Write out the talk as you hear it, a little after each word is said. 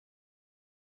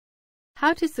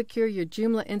How to secure your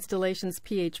Joomla installation's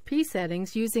PHP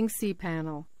settings using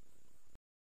cPanel.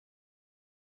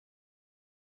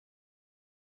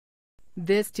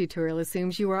 This tutorial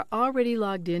assumes you are already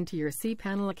logged into your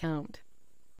cPanel account.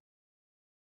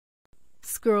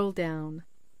 Scroll down.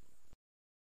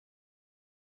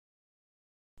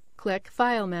 Click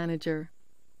File Manager.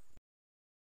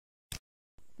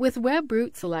 With Web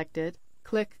Root selected,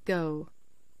 click Go.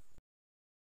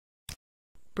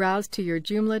 Browse to your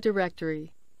Joomla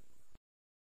directory.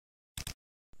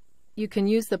 You can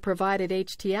use the provided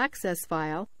htaccess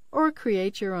file or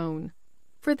create your own.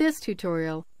 For this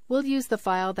tutorial, we'll use the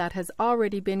file that has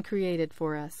already been created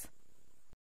for us.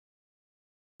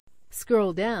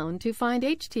 Scroll down to find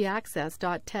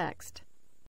htaccess.txt.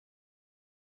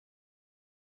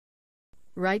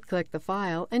 Right-click the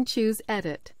file and choose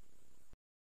Edit.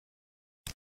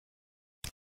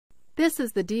 This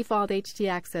is the default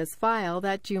htaccess file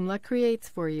that Joomla creates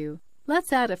for you.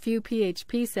 Let's add a few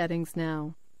PHP settings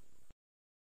now.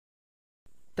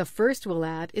 The first we'll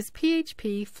add is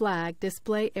PHP flag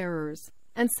display errors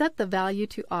and set the value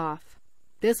to off.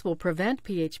 This will prevent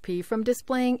PHP from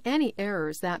displaying any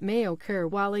errors that may occur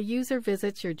while a user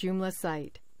visits your Joomla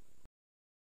site.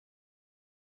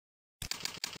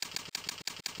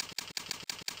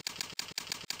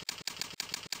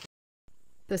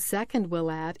 The second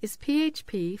we'll add is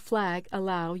PHP flag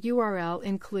allow URL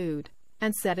include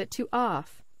and set it to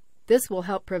off. This will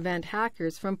help prevent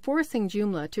hackers from forcing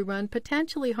Joomla to run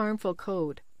potentially harmful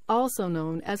code, also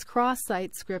known as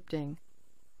cross-site scripting.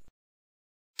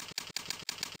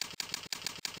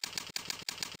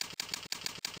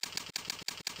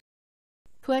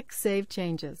 Click Save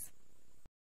Changes.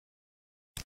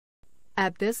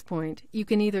 At this point, you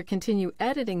can either continue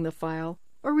editing the file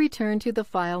or return to the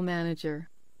File Manager.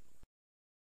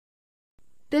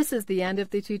 This is the end of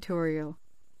the tutorial.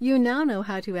 You now know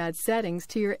how to add settings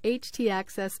to your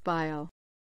htaccess file.